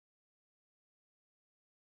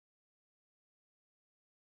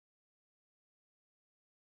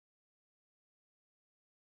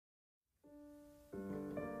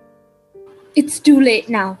It's too late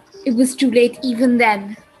now. It was too late even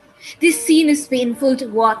then. This scene is painful to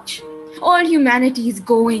watch. All humanity is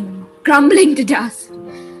going, crumbling to dust.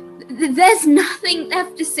 There's nothing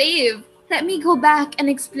left to save. Let me go back and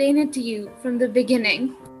explain it to you from the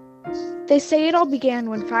beginning. They say it all began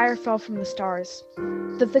when fire fell from the stars,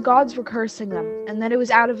 that the gods were cursing them, and that it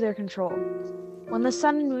was out of their control. When the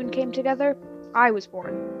sun and moon came together, I was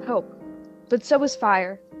born, Hope. But so was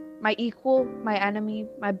fire, my equal, my enemy,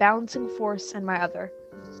 my balancing force, and my other.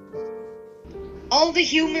 All the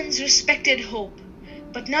humans respected Hope,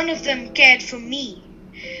 but none of them cared for me.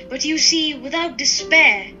 But you see, without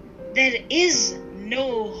despair, there is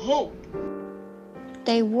no hope.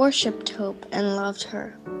 They worshipped Hope and loved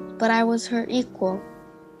her, but I was her equal.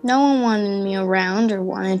 No one wanted me around or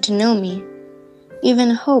wanted to know me.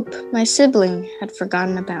 Even Hope, my sibling, had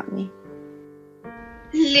forgotten about me.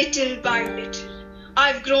 Little by little,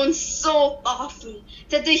 I've grown so powerful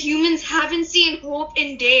that the humans haven't seen Hope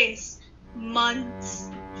in days, months,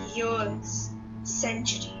 years,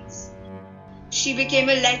 centuries. She became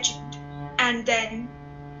a legend, and then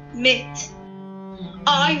myth.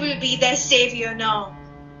 I will be their savior now.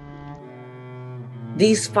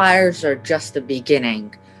 These fires are just the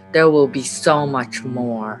beginning. There will be so much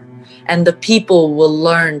more. And the people will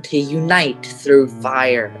learn to unite through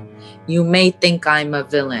fire. You may think I'm a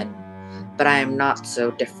villain, but I am not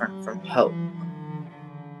so different from Hope.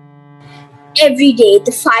 Every day,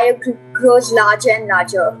 the fire grows larger and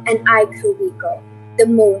larger, and I grew weaker, the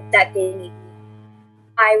more that they need me.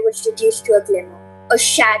 I was reduced to a glimmer, a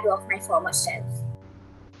shadow of my former self.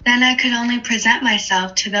 Then I could only present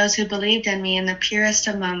myself to those who believed in me in the purest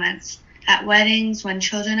of moments, at weddings, when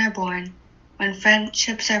children are born, when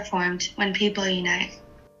friendships are formed, when people unite.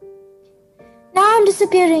 Now I'm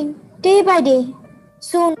disappearing, day by day.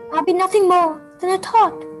 Soon I'll be nothing more than a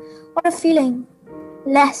thought or a feeling,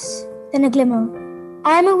 less than a glimmer.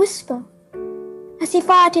 I am a whisper. I see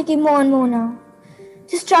fire taking more and more now.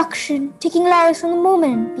 Destruction taking lives from the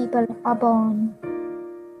moment people are born.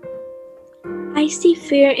 I see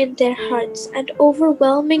fear in their hearts and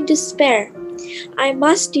overwhelming despair. I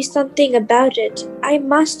must do something about it. I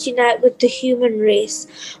must unite with the human race.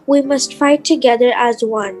 We must fight together as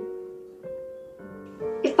one.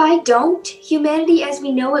 If I don't, humanity as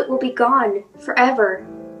we know it will be gone, forever,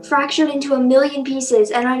 fractured into a million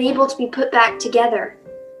pieces and unable to be put back together.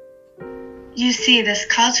 You see, this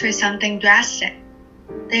calls for something drastic.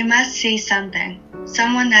 They must see something,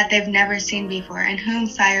 someone that they've never seen before and whom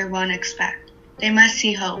fire won't expect. They must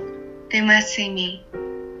see Hope. They must see me.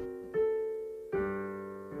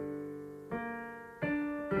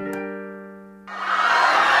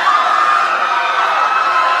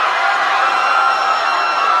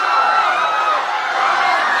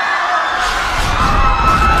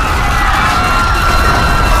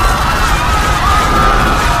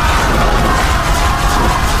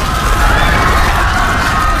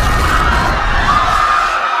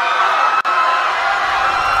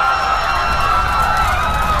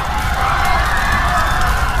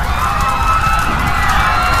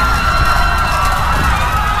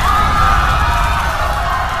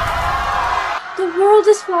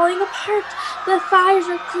 Is falling apart. The fires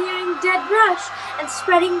are clearing dead brush and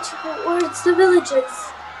spreading towards the villages.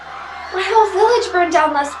 My whole village burned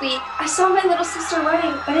down last week. I saw my little sister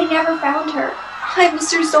running, but I never found her. I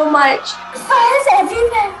miss her so much. Fires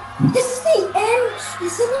everywhere. This is the end,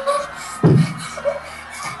 isn't it?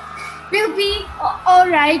 We'll be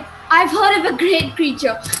alright. I've heard of a great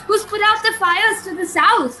creature who's put out the fires to the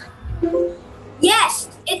south. Yes,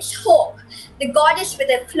 it's Hope, the goddess with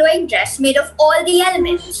a flowing dress made of all the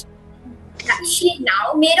elements. She's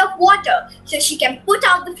now made of water, so she can put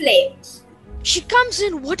out the flames. She comes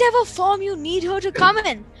in whatever form you need her to come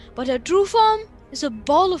in, but her true form is a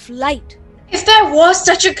ball of light. If there was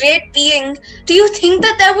such a great being, do you think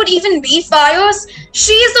that there would even be fires?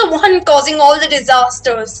 She is the one causing all the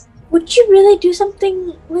disasters. Would you really do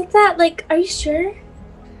something like that? Like, are you sure?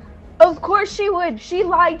 Of course she would. She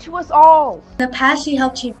lied to us all. In the past she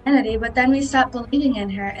helped humanity, but then we stopped believing in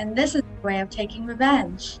her, and this is a way of taking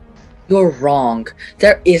revenge. You're wrong.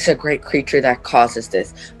 There is a great creature that causes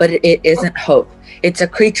this, but it isn't Hope. It's a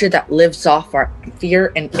creature that lives off our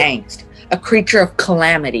fear and angst. A creature of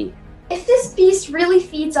calamity. If this beast really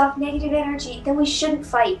feeds off negative energy, then we shouldn't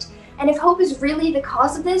fight. And if Hope is really the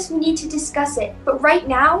cause of this, we need to discuss it. But right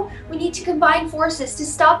now, we need to combine forces to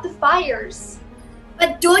stop the fires.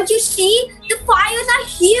 But don't you see? The fires are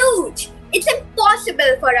huge. It's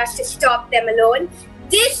impossible for us to stop them alone.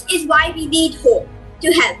 This is why we need Hope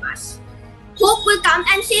to help us. Hope will come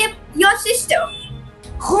and save your sister.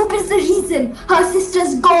 Hope is the reason her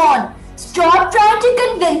sister's gone. Stop trying to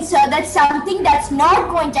convince her that something that's not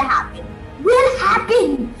going to happen will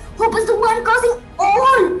happen. Hope is the one causing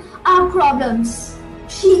all our problems.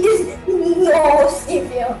 She is no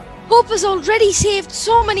savior. Hope has already saved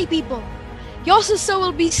so many people. Your sister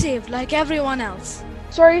will be saved like everyone else.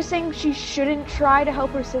 So are you saying she shouldn't try to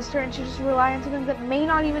help her sister and should just rely on something that may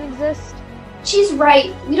not even exist? She's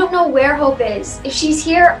right. We don't know where Hope is. If she's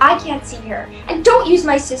here, I can't see her. And don't use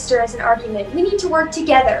my sister as an argument. We need to work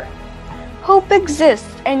together. Hope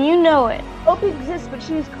exists, and you know it. Hope exists, but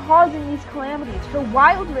she is causing these calamities. Her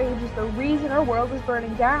wild rage is the reason our world is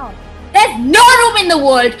burning down. There's no room in the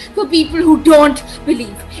world for people who don't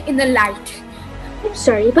believe in the light. I'm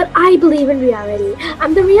sorry, but I believe in reality.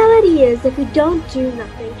 And the reality is, if we don't do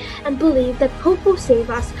nothing and believe that Hope will save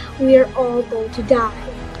us, we are all going to die.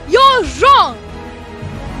 You're wrong!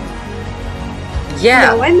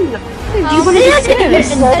 Yeah. No, I'm not. You want to sit here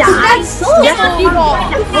and die? That's so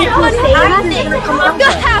wrong! Okay,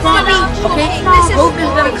 Hope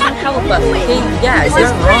is gonna come help us. Okay, yeah,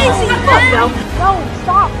 you're wrong. No,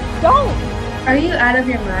 stop! Don't! Are you out of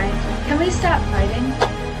your mind? Can we stop fighting?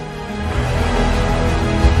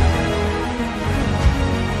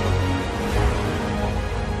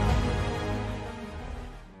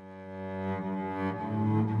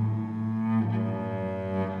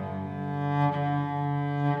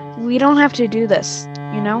 We don't have to do this,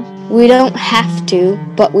 you know? We don't have to,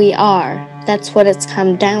 but we are. That's what it's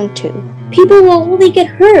come down to. People will only get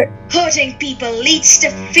hurt. Hurting people leads to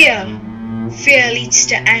fear. Fear leads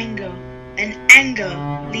to anger. And anger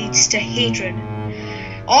leads to hatred.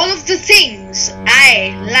 All of the things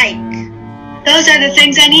I like. Those are the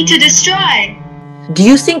things I need to destroy. Do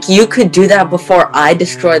you think you could do that before I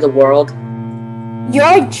destroy the world?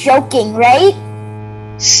 You're joking, right?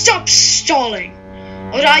 Stop stalling.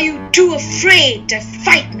 Or are you too afraid to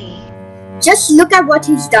fight me? Just look at what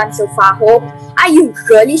he's done so far, Hope. Are you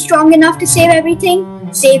really strong enough to save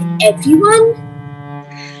everything? Save everyone?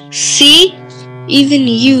 See? Even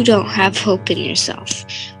you don't have hope in yourself.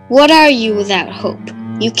 What are you without hope?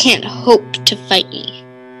 You can't hope to fight me.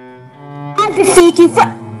 I'll defeat you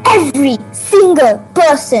for every single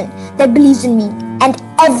person that believes in me and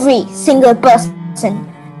every single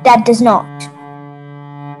person that does not.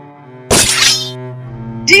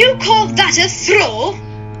 Do you call that a throw?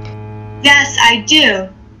 Yes, I do.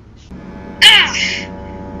 Ah!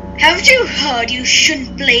 Haven't you heard you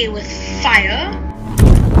shouldn't play with fire?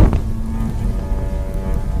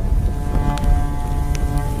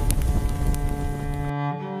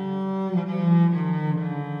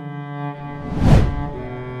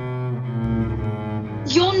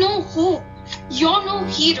 You're no hope. You're no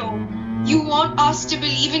hero. You want us to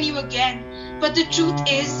believe in you again. But the truth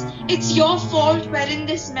is, it's your fault we're in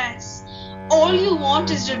this mess. All you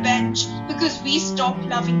want is revenge because we stopped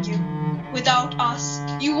loving you. Without us,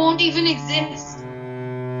 you won't even exist.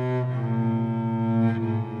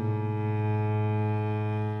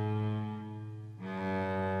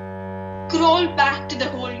 Crawl back to the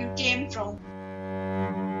hole you came from.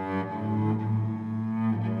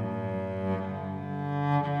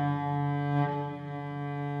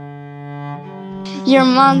 You're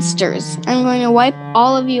monsters. I'm going to wipe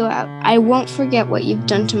all of you out. I won't forget what you've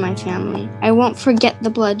done to my family. I won't forget the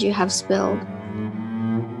blood you have spilled.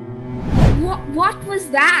 What was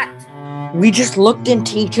that? We just looked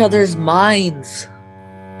into each other's minds.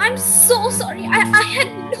 I'm so sorry. I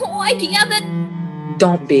had no idea that...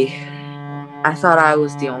 Don't be. I thought I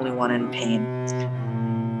was the only one in pain.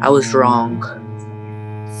 I was wrong.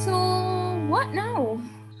 So, what now?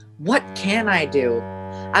 What can I do?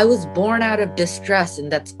 I was born out of distress, and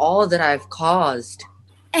that's all that I've caused.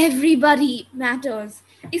 Everybody matters,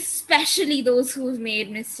 especially those who've made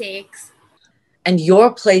mistakes. And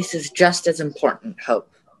your place is just as important,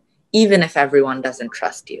 Hope, even if everyone doesn't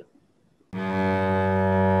trust you.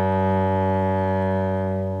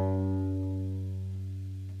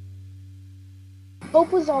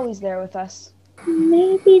 Hope was always there with us.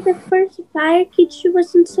 Maybe the first fire creature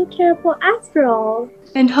wasn't so terrible after all.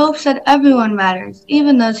 And Hope said everyone matters,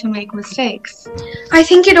 even those who make mistakes. I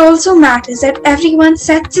think it also matters that everyone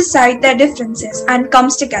sets aside their differences and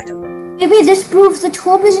comes together. Maybe this proves that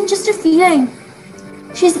hope isn't just a feeling.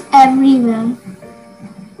 She's everywhere.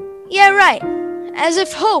 Yeah, right. As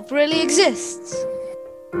if hope really exists.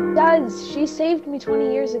 It does. She saved me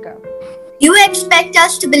 20 years ago. You expect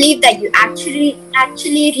us to believe that you actually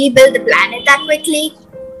rebuild the planet that quickly?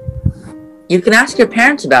 You can ask your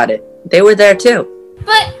parents about it. They were there too.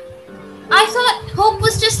 But I thought hope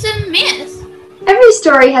was just a myth. Every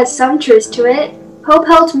story has some truth to it. Hope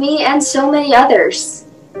helped me and so many others.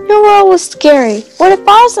 Your world was scary. What if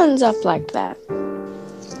ours ends up like that?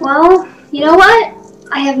 Well, you know what?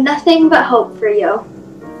 I have nothing but hope for you.